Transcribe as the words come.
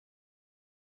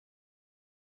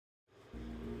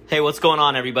Hey, what's going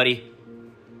on, everybody?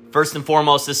 First and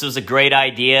foremost, this was a great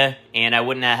idea, and I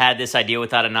wouldn't have had this idea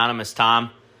without Anonymous Tom.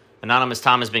 Anonymous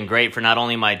Tom has been great for not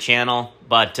only my channel,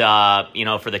 but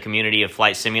for the community of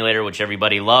Flight Simulator, which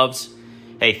everybody loves.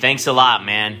 Hey, thanks a lot,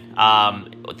 man.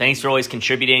 Thanks for always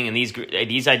contributing, and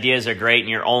these ideas are great, and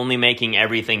you're only making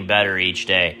everything better each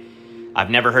day. I've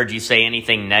never heard you say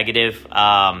anything negative,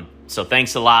 so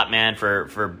thanks a lot, man,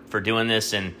 for doing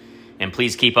this, and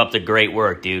please keep up the great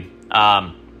work, dude.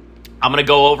 I'm going to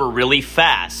go over really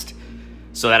fast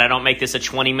so that I don't make this a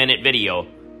 20-minute video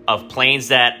of planes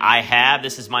that I have.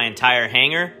 This is my entire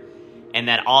hangar. And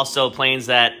that also planes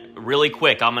that, really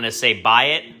quick, I'm going to say buy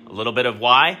it, a little bit of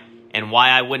why, and why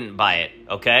I wouldn't buy it,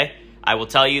 okay? I will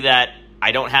tell you that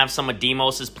I don't have some of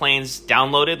Demos's planes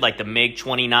downloaded, like the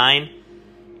MiG-29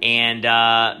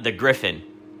 and the Griffin.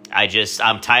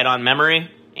 I'm tight on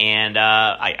memory, and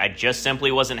I just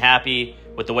simply wasn't happy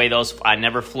with the way I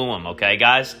never flew them, okay,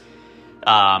 guys?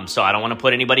 So I don't want to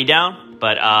put anybody down,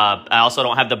 but I also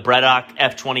don't have the Braddock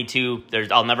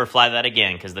F-22. I'll never fly that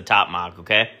again because the top mock,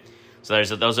 okay? So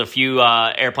those are a few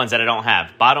airplanes that I don't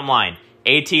have. Bottom line,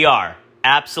 ATR,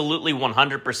 absolutely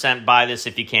 100% buy this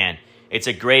if you can. It's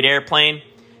a great airplane.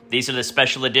 These are the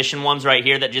special edition ones right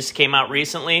here that just came out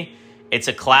recently. It's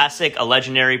a classic, a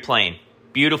legendary plane.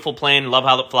 Beautiful plane, love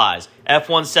how it flies.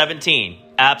 F-117,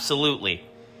 absolutely.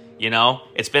 You know,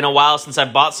 it's been a while since I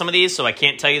bought some of these, so I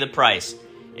can't tell you the price.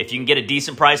 If you can get a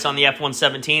decent price on the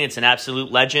F-117, it's an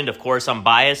absolute legend. Of course, I'm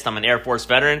biased. I'm an Air Force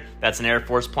veteran. That's an Air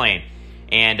Force plane.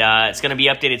 And it's going to be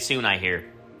updated soon, I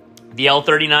hear. The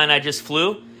L-39 I just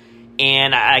flew,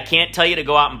 and I can't tell you to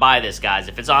go out and buy this, guys.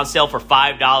 If it's on sale for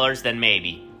 $5, then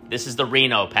maybe. This is the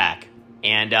Reno pack.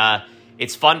 And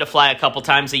it's fun to fly a couple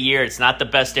times a year. It's not the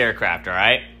best aircraft, all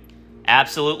right?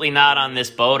 Absolutely not on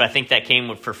this boat. I think that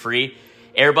came for free.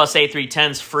 Airbus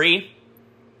A310's free.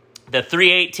 The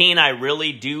 318 I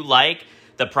really do like.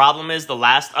 The problem is the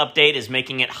last update is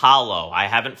making it hollow. I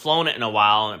haven't flown it in a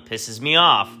while, and it pisses me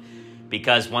off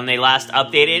because when they last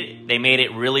updated, they made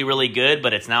it really, really good,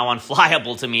 but it's now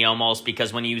unflyable to me almost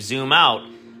because when you zoom out,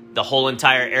 the whole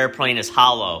entire airplane is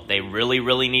hollow. They really,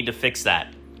 really need to fix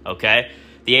that, okay?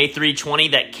 The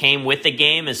A320 that came with the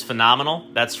game is phenomenal.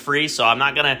 That's free, so I'm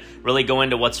not going to really go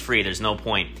into what's free. There's no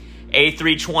point.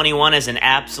 A321 is an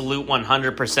absolute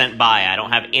 100% buy. I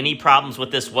don't have any problems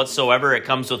with this whatsoever. It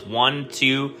comes with 1,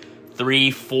 2,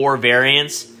 3, 4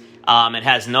 variants. It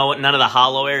has none of the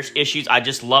hollow air issues. I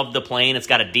just love the plane. It's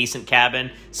got a decent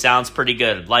cabin. Sounds pretty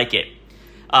good. Like it.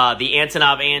 The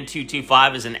Antonov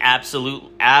AN225 is an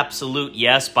absolute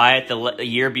yes. Buy it the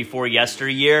year before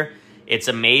yesteryear. It's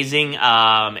amazing.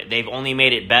 They've only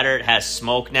made it better. It has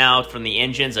smoke now from the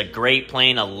engines. A great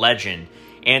plane, a legend.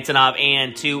 Antonov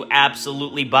AN2,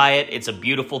 absolutely buy it. It's a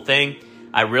beautiful thing.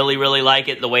 I really, really like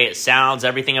it. The way it sounds,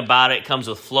 everything about it. Comes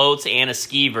with floats and a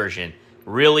ski version.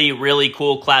 Really, really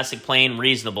cool classic plane,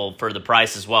 reasonable for the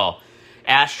price as well.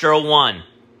 Astro 1.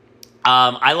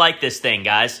 I like this thing,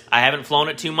 guys. I haven't flown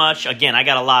it too much. Again, I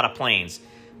got a lot of planes.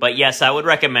 But yes, I would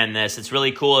recommend this. It's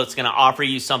really cool. It's going to offer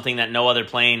you something that no other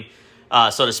plane,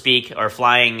 so to speak, or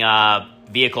flying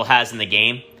vehicle has in the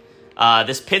game.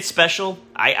 This Pit Special,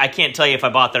 I can't tell you if I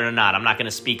bought that or not. I'm not going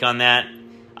to speak on that.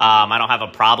 I don't have a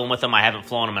problem with them. I haven't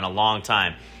flown them in a long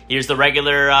time. Here's the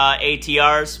regular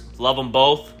ATRs. Love them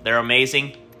both. They're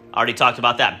amazing. Already talked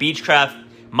about that. Beechcraft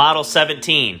Model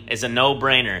 17 is a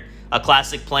no-brainer. A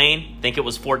classic plane. Think it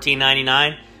was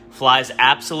 $14.99. Flies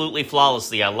absolutely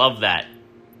flawlessly. I love that.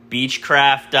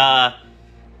 Beechcraft,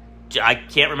 I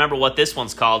can't remember what this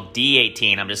one's called.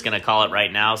 D18. I'm just going to call it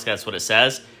right now because that's what it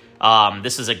says.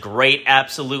 This is a great,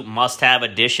 absolute must-have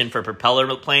addition for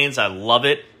propeller planes. I love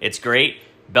it. It's great.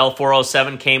 Bell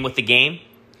 407 came with the game.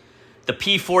 The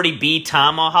P-40B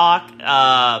Tomahawk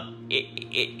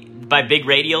by Big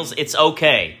Radials, it's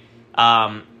okay.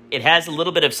 It has a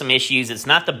little bit of some issues. It's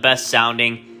not the best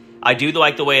sounding. I do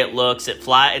like the way it looks.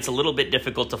 It's a little bit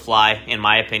difficult to fly, in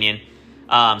my opinion.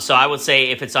 So I would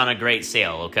say if it's on a great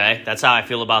sale, okay? That's how I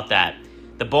feel about that.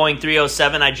 The Boeing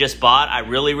 307 I just bought, I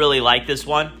really, really like this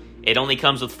one. It only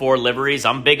comes with 4 liveries.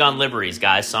 I'm big on liveries,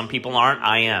 guys. Some people aren't.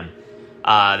 I am.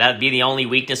 That'd be the only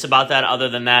weakness about that. Other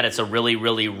than that, it's a really,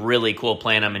 really, really cool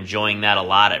plane. I'm enjoying that a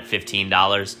lot at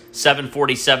 $15.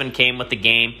 747 came with the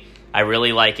game. I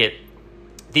really like it.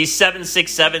 These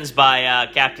 767s by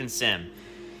Captain Sim.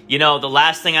 You know, the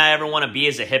last thing I ever want to be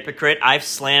is a hypocrite. I've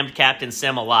slammed Captain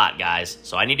Sim a lot, guys.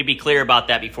 So I need to be clear about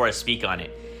that before I speak on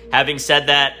it. Having said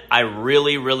that, I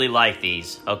really, really like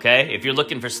these, okay? If you're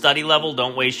looking for study level,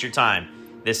 don't waste your time.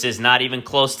 This is not even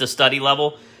close to study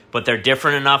level, but they're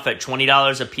different enough at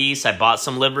 $20 a piece. I bought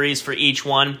some liveries for each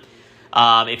one.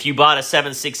 If you bought a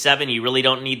 767, you really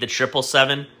don't need the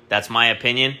 777. That's my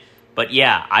opinion. But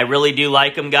yeah, I really do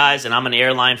like them, guys, and I'm an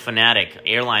airline fanatic.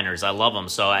 Airliners, I love them.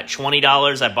 So at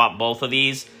 $20, I bought both of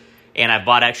these, and I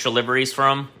bought extra liveries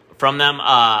from them.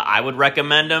 I would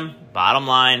recommend them, bottom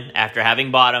line, after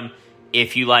having bought them,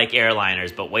 if you like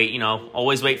airliners. But wait,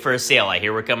 always wait for a sale. I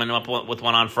hear we're coming up with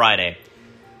one on Friday.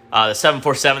 The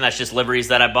 747, that's just liveries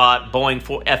that I bought.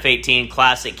 Boeing F-18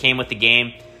 Classic came with the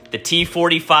game. The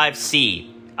T-45C,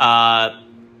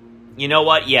 you know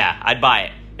what? Yeah, I'd buy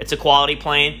it. It's a quality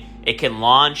plane. It can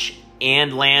launch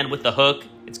and land with the hook.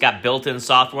 It's got built-in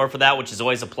software for that, which is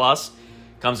always a plus.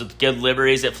 Comes with good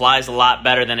liveries. It flies a lot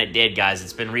better than it did, guys.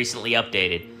 It's been recently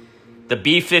updated. The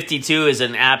B-52 is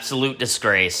an absolute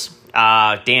disgrace.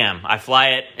 Damn, I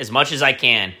fly it as much as I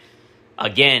can.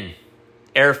 Again,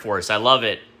 Air Force, I love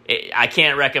it. I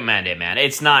can't recommend it, man.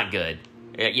 It's not good.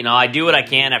 I do what I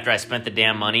can after I spent the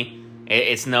damn money.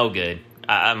 It's no good.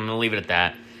 I'm going to leave it at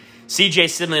that. CJ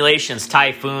Simulations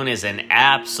Typhoon is an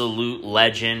absolute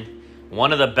legend.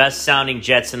 One of the best sounding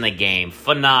jets in the game.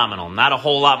 Phenomenal. Not a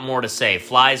whole lot more to say.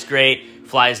 Flies great.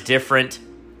 Flies different.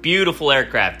 Beautiful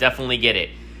aircraft. Definitely get it.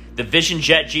 The Vision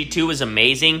Jet G2 is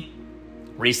amazing.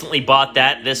 Recently bought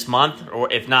that this month,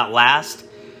 or if not last.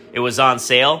 It was on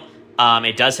sale.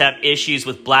 It does have issues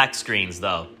with black screens,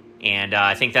 though. And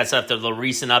I think that's after the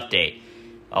recent update.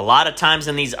 A lot of times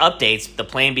in these updates, the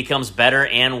plane becomes better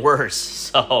and worse.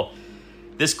 So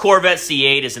this Corvette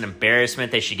C8 is an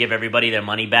embarrassment. They should give everybody their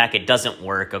money back. It doesn't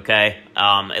work, okay?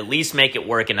 At least make it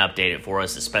work and update it for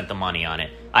us that spent the money on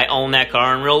it. I own that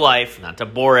car in real life, not to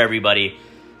bore everybody.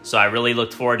 So I really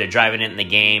looked forward to driving it in the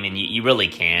game, and you really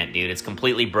can't, dude. It's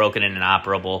completely broken and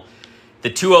inoperable. The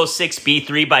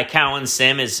 206B3 by Cowan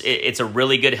Sim it's a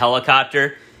really good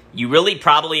helicopter. You really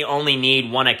probably only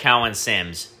need one of Cowan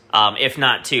Sims, if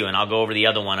not two, and I'll go over the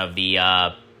other one of the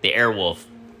Airwolf,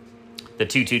 the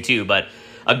 222. But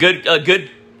a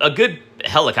good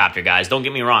helicopter, guys. Don't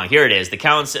get me wrong. Here it is, the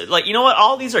Cowan Sim. Like, you know what?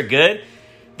 All these are good.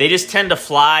 They just tend to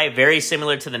fly very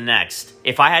similar to the next.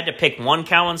 If I had to pick one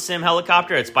Cowan Sim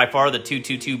helicopter, it's by far the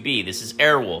 222B. This is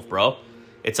Airwolf, bro.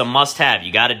 It's a must-have.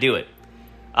 You got to do it.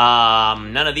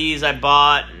 None of these I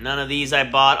bought. None of these I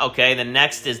bought. Okay, the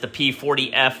next is the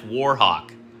P-40F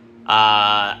Warhawk.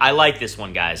 I like this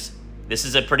one, guys. This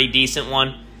is a pretty decent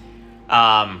one.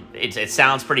 It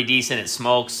sounds pretty decent. It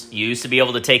smokes. You used to be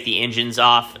able to take the engines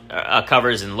off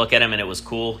covers and look at them, and it was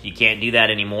cool. You can't do that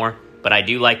anymore. But I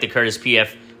do like the Curtiss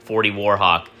PF-40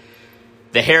 Warhawk.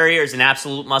 The Harrier is an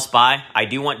absolute must-buy. I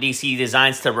do want DC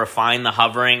Designs to refine the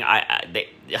hovering.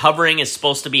 Hovering is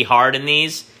supposed to be hard in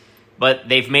these, but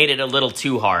they've made it a little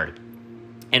too hard.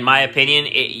 In my opinion,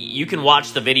 you can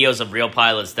watch the videos of real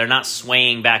pilots. They're not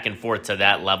swaying back and forth to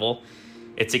that level.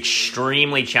 It's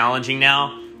extremely challenging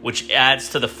now, which adds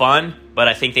to the fun, but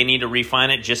I think they need to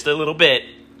refine it just a little bit.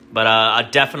 But a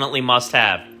definitely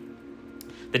must-have.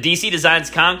 The DC Designs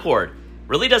Concorde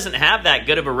really doesn't have that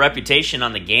good of a reputation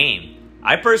on the game.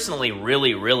 I personally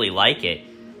really, really like it.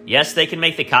 Yes, they can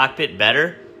make the cockpit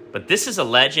better, but this is a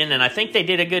legend, and I think they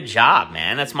did a good job,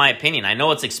 man. That's my opinion. I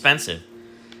know it's expensive.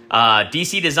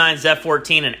 DC Designs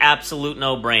F-14, an absolute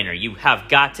no-brainer. You have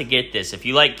got to get this. If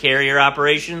you like carrier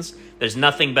operations, there's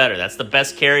nothing better. That's the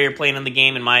best carrier plane in the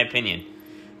game, in my opinion.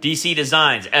 DC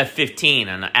Designs F-15,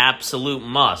 an absolute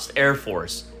must. Air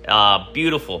Force,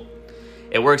 beautiful.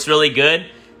 It works really good.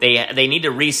 They need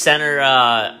to recenter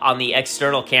on the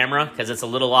external camera because it's a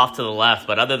little off to the left.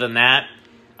 But other than that,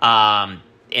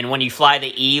 and when you fly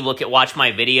the E, watch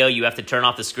my video. You have to turn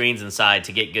off the screens inside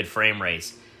to get good frame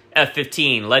rates.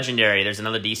 F-15, legendary. There's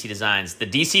another DC Designs. The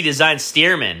DC Designs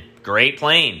Stearman, great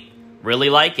plane. Really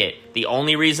like it. The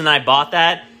only reason I bought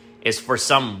that is for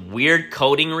some weird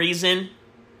coding reason,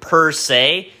 per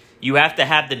se. You have to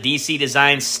have the DC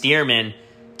Designs Stearman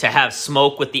to have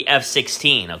smoke with the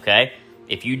F-16, okay?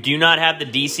 If you do not have the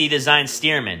DC Design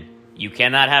Stearman, you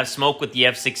cannot have smoke with the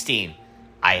F-16.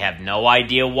 I have no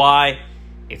idea why.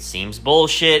 It seems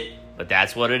bullshit, but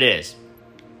that's what it is.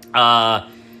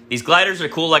 These gliders are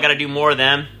cool. I got to do more of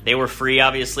them. They were free,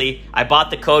 obviously. I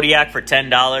bought the Kodiak for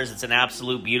 $10. It's an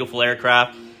absolute beautiful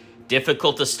aircraft.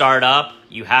 Difficult to start up.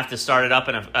 You have to start it up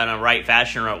in a right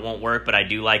fashion or it won't work, but I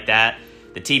do like that.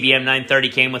 The TBM 930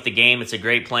 came with the game. It's a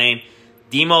great plane.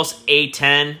 Demos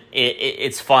A10,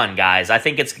 it's fun, guys. I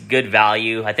think it's good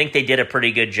value. I think they did a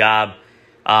pretty good job.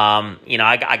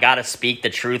 I got to speak the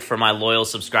truth for my loyal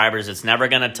subscribers. It's never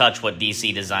going to touch what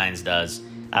DC Designs does.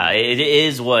 It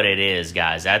is what it is,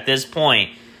 guys. At this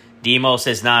point, Demos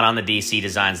is not on the DC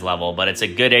Designs level, but it's a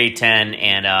good A10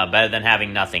 and better than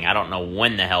having nothing. I don't know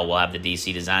when the hell we'll have the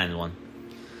DC Designs one.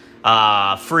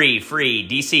 Free.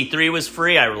 DC-3 was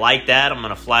free. I like that. I'm going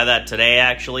to fly that today,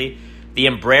 actually. The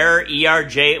Embraer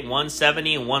ERJ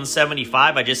 170 and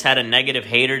 175. I just had a negative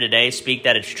hater today speak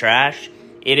that it's trash.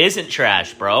 It isn't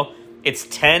trash, bro. It's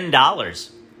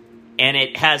 $10. And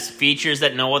it has features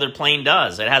that no other plane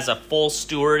does. It has a full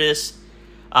stewardess,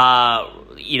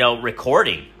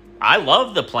 recording. I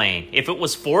love the plane. If it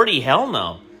was $40, hell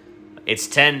no. It's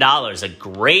 $10. A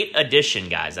great addition,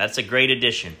 guys. That's a great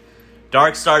addition.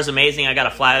 Dark Star's amazing. I got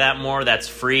to fly that more. That's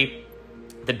free.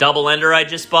 The double ender I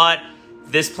just bought.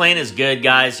 This plane is good,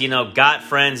 guys. Got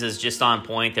Friends is just on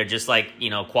point. They're just like,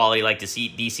 quality like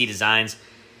DC Designs.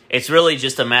 It's really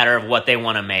just a matter of what they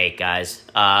want to make, guys.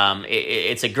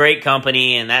 It's a great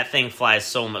company, and that thing flies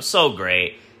so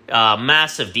great.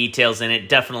 Massive details in it.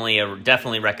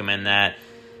 Definitely recommend that.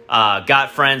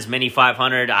 Got Friends Mini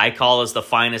 500. I call as the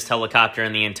finest helicopter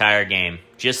in the entire game.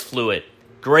 Just flew it.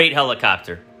 Great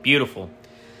helicopter. Beautiful.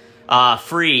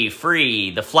 Free.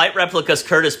 The Flight Replicas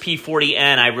Curtiss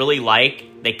P40N I really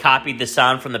like. They copied the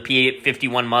sound from the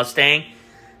P51 Mustang.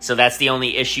 So that's the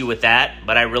only issue with that.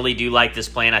 But I really do like this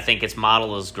plane. I think its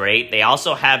model is great. They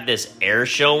also have this air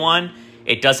show one.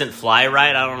 It doesn't fly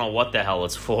right. I don't know what the hell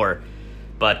it's for.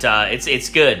 But it's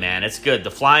good, man. It's good.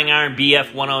 The Flying Iron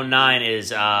BF-109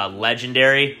 is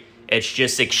legendary. It's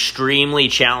just extremely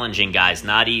challenging, guys.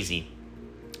 Not easy.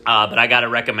 But I got to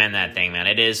recommend that thing, man.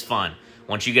 It is fun.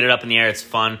 Once you get it up in the air, it's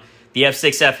fun. The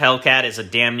F6F Hellcat is a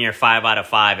damn near 5 out of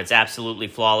 5. It's absolutely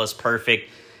flawless, perfect.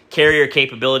 Carrier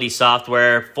capability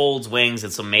software, folds wings,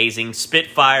 it's amazing.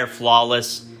 Spitfire,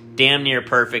 flawless, damn near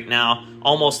perfect now.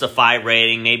 Almost a 5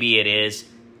 rating, maybe it is.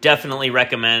 Definitely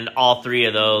recommend all 3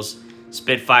 of those.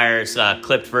 Spitfire's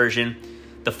clipped version.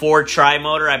 The Ford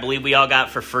Tri-Motor, I believe we all got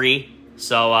for free.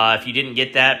 So if you didn't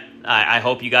get that, I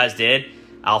hope you guys did.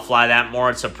 I'll fly that more.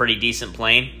 It's a pretty decent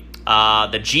plane.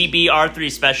 The GB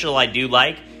R3 Special I do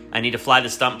like. I need to fly the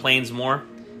stunt planes more.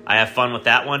 I have fun with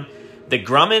that one. The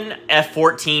Grumman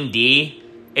F-14D,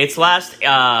 its last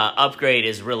upgrade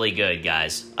is really good,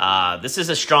 guys. This is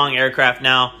a strong aircraft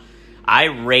now. I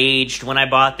raged when I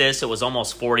bought this. It was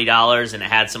almost $40, and it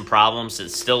had some problems. It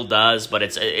still does, but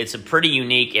it's a pretty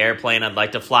unique airplane. I'd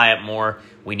like to fly it more.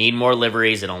 We need more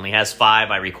liveries. It only has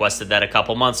 5. I requested that a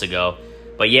couple months ago.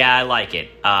 But yeah, I like it.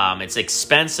 It's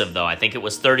expensive, though. I think it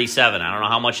was $37. I don't know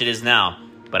how much it is now,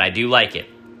 but I do like it.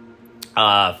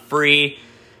 Free.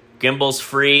 Gimbal's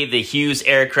free. The Hughes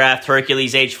Aircraft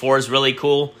Hercules H4 is really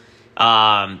cool.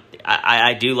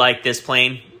 I do like this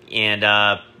plane. And,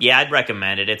 yeah, I'd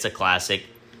recommend it. It's a classic.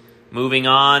 Moving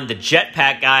on. The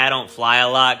Jetpack guy, I don't fly a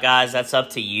lot, guys. That's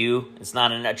up to you. It's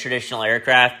not a traditional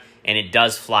aircraft, and it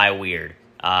does fly weird.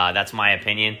 That's my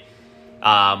opinion.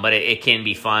 But it can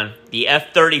be fun. The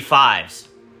F-35s.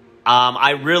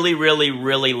 I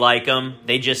really like them.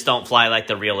 They just don't fly like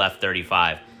the real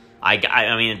F-35.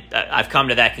 I mean, I've come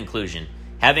to that conclusion.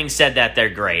 Having said that,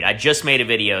 they're great. I just made a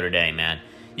video today, man.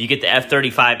 You get the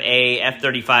F-35A,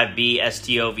 F-35B,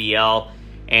 STOVL,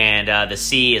 and the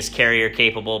C is carrier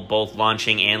capable, both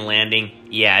launching and landing.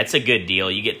 Yeah, it's a good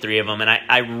deal. You get 3 of them, and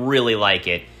I really like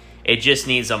it. It just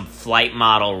needs a flight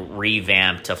model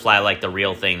revamp to fly like the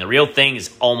real thing. The real thing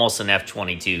is almost an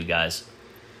F-22, guys.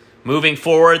 Moving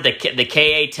forward, the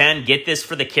KA-10, get this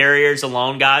for the carriers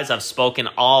alone, guys. I've spoken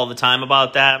all the time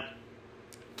about that.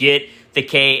 Get the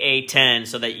KA-10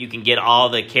 so that you can get all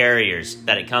the carriers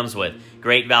that it comes with.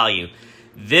 Great value.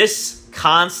 This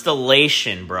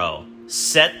Constellation, bro,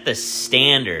 set the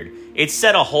standard. It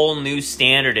set a whole new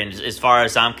standard as far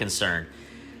as I'm concerned.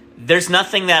 There's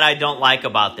nothing that I don't like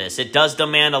about this. It does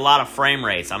demand a lot of frame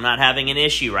rates. I'm not having an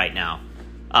issue right now.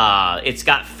 It's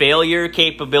got failure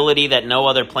capability that no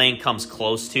other plane comes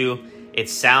close to. It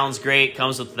sounds great.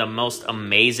 Comes with the most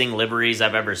amazing liveries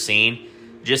I've ever seen.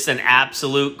 Just an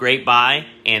absolute great buy.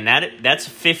 And that's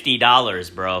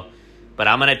 $50, bro. But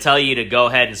I'm going to tell you to go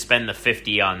ahead and spend the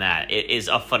 $50 on that. It is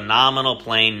a phenomenal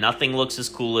plane. Nothing looks as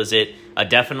cool as it. A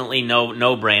definitely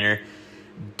no-brainer.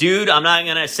 Dude, I'm not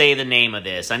going to say the name of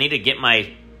this. I need to get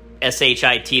my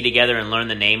SHIT together and learn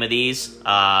the name of these.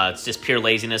 It's just pure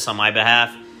laziness on my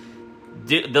behalf.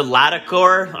 The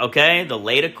Laticore, okay? The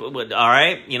Laticore, all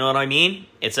right? You know what I mean?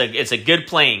 It's a good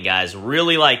plane, guys.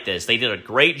 Really like this. They did a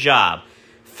great job.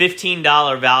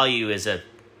 $15 value is a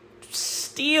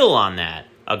steal on that.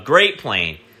 A great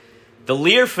plane. The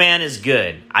Learfan is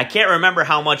good. I can't remember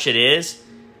how much it is.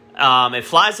 It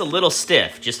flies a little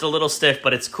stiff. Just a little stiff,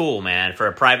 but it's cool, man. For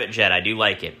a private jet, I do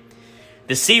like it.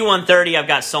 The C-130 I've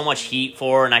got so much heat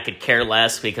for, and I could care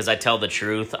less because I tell the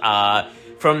truth.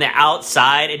 From the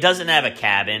outside, it doesn't have a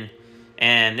cabin.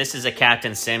 And this is a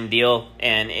Captain Sim deal.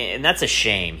 And that's a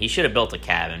shame. He should have built a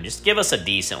cabin. Just give us a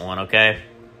decent one, okay?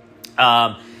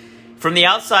 From the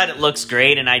outside, it looks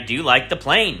great, and I do like the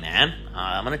plane, man.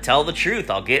 I'm going to tell the truth.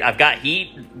 I've got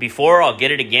heat before, I'll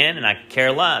get it again, and I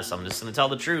care less. I'm just going to tell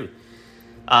the truth.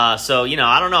 So, you know,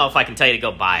 I don't know if I can tell you to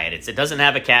go buy it. It doesn't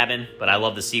have a cabin, but I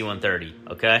love the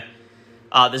C-130, okay?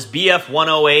 This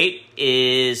BF-108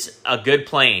 is a good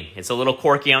plane. It's a little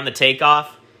quirky on the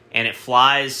takeoff, and it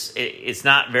flies. It's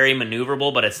not very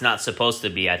maneuverable, but it's not supposed to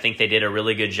be. I think they did a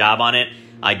really good job on it.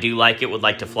 I do like it, would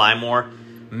like to fly more.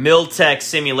 Miltech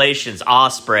Simulations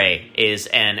Osprey is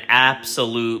an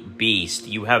absolute beast.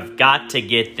 You have got to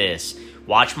get this.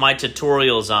 Watch my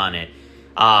tutorials on it.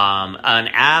 An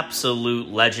absolute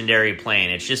legendary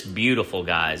plane. It's just beautiful,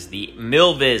 guys. The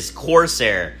Milviz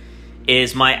Corsair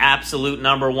is my absolute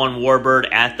 #1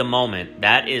 warbird at the moment.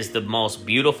 That is the most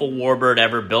beautiful warbird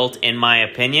ever built, in my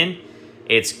opinion.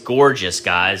 It's gorgeous,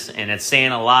 guys, and it's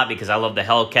saying a lot because I love the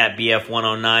Hellcat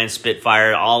BF-109,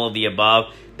 Spitfire, all of the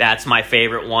above. That's my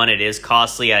favorite one. It is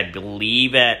costly, I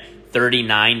believe, at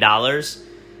 $39.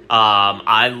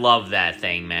 I love that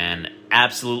thing, man.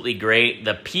 Absolutely great.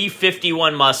 The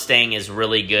P-51 Mustang is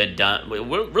really good,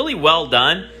 really well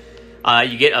done.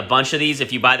 You get a bunch of these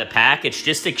if you buy the pack. It's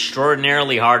just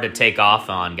extraordinarily hard to take off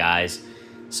on, guys.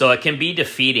 So it can be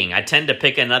defeating. I tend to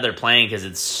pick another plane because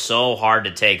it's so hard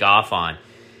to take off on.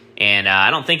 And I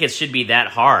don't think it should be that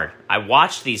hard. I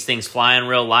watch these things fly in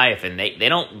real life, and they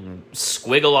don't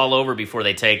squiggle all over before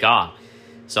they take off.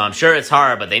 So I'm sure it's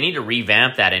hard, but they need to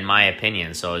revamp that, in my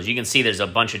opinion. So as you can see, there's a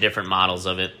bunch of different models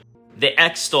of it. The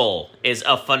X-Stol is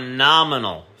a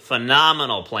phenomenal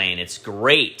plane. It's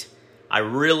great. I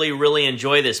really, really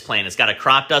enjoy this plane. It's got a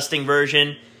crop dusting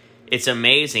version. It's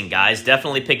amazing, guys.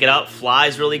 Definitely pick it up.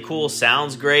 Flies really cool.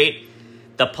 Sounds great.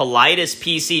 The Politis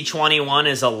PC-21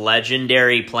 is a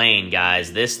legendary plane,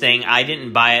 guys. This thing, I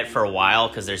didn't buy it for a while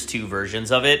because there's 2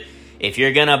 versions of it. If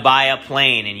you're going to buy a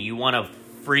plane and you want a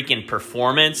freaking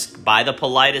performance, buy the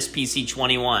Politis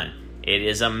PC-21. It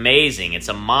is amazing. It's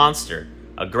a monster.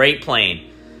 A great plane.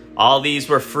 All these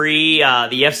were free.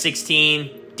 The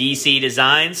F-16 DC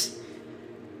designs.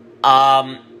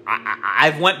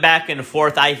 I've went back and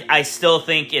forth. I still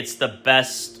think it's the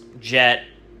best jet.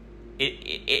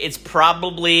 It's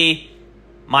probably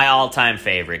my all-time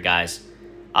favorite, guys.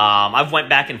 I've went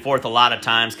back and forth a lot of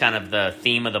times, kind of the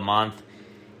theme of the month.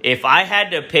 If I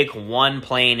had to pick one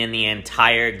plane in the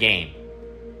entire game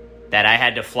that I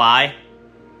had to fly,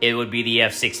 it would be the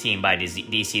F-16 by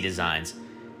DC Designs.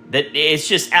 It's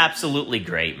just absolutely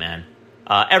great, man.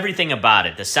 Everything about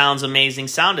it. The sound's amazing.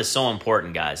 Sound is so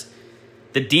important, guys.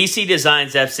 The DC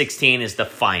Designs F-16 is the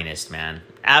finest, man.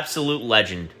 Absolute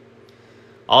legend.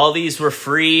 All these were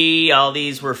free. All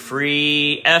these were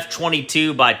free.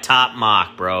 F-22 by Top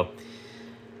Mach, bro.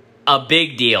 A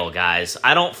big deal, guys.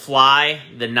 I don't fly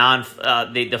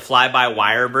the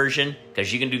fly-by-wire version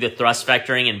because you can do the thrust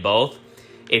vectoring in both.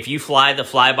 If you fly the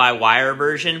fly-by-wire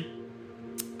version,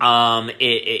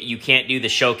 you can't do the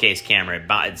showcase camera.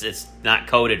 It's not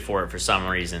coded for it for some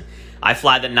reason. I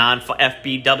fly the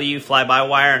non-FBW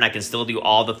fly-by-wire, and I can still do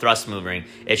all the thrust moving.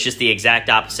 It's just the exact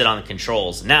opposite on the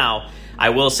controls. Now, I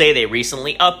will say they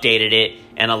recently updated it,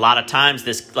 and a lot of times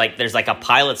there's like a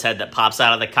pilot's head that pops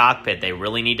out of the cockpit. They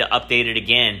really need to update it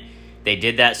again. They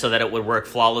did that so that it would work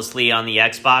flawlessly on the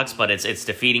Xbox, but it's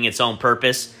defeating its own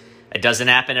purpose. It doesn't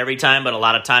happen every time, but a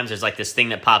lot of times there's like this thing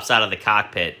that pops out of the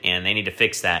cockpit, and they need to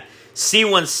fix that.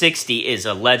 C-160 is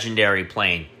a legendary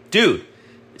plane. Dude,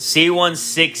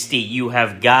 C-160 you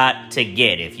have got to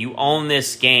get. If you own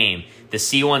this game, the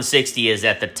C-160 is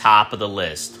at the top of the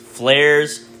list.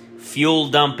 Flares, fuel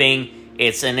dumping,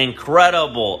 it's an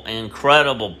incredible,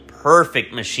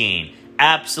 perfect machine.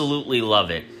 Absolutely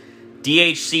love it.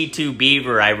 DHC-2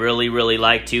 Beaver I really, really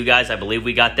like too, guys. I believe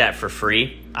we got that for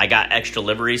free. I got extra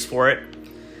liveries for it.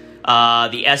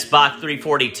 The SBOC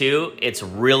 342, it's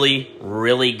really,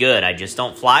 really good. I just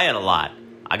don't fly it a lot.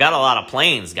 I got a lot of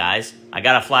planes, guys. I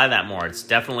got to fly that more. It's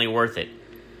definitely worth it.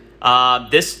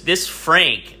 This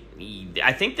Frank,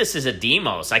 I think this is a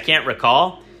Demos. I can't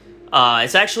recall.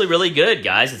 It's actually really good,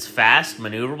 guys. It's fast,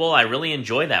 maneuverable. I really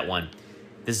enjoy that one.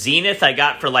 The Zenith I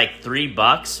got for like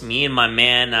 $3. Me and my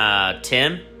man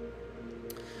Tim.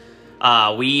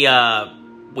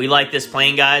 We like this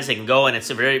plane, guys. It can go, and it's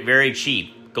a very, very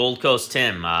cheap. Gold Coast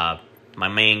Tim, my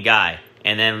main guy.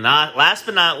 And then last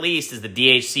but not least is the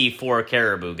DHC-4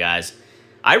 Caribou, guys.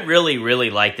 I really,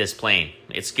 really like this plane.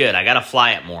 It's good. I got to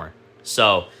fly it more.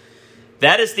 So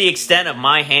that is the extent of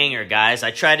my hangar, guys.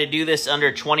 I tried to do this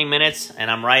under 20 minutes,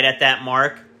 and I'm right at that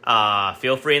mark.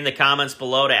 Feel free in the comments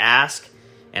below to ask,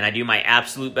 and I do my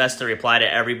absolute best to reply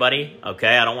to everybody,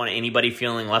 okay? I don't want anybody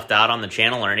feeling left out on the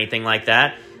channel or anything like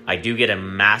that. I do get a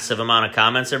massive amount of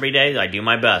comments every day. I do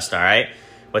my best, all right?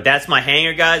 But that's my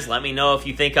hanger, guys. Let me know if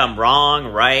you think I'm wrong,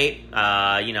 right,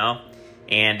 you know.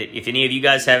 And if any of you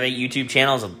guys have YouTube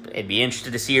channels, I'd be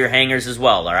interested to see your hangers as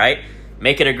well, all right?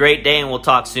 Make it a great day, and we'll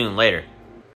talk soon. Later.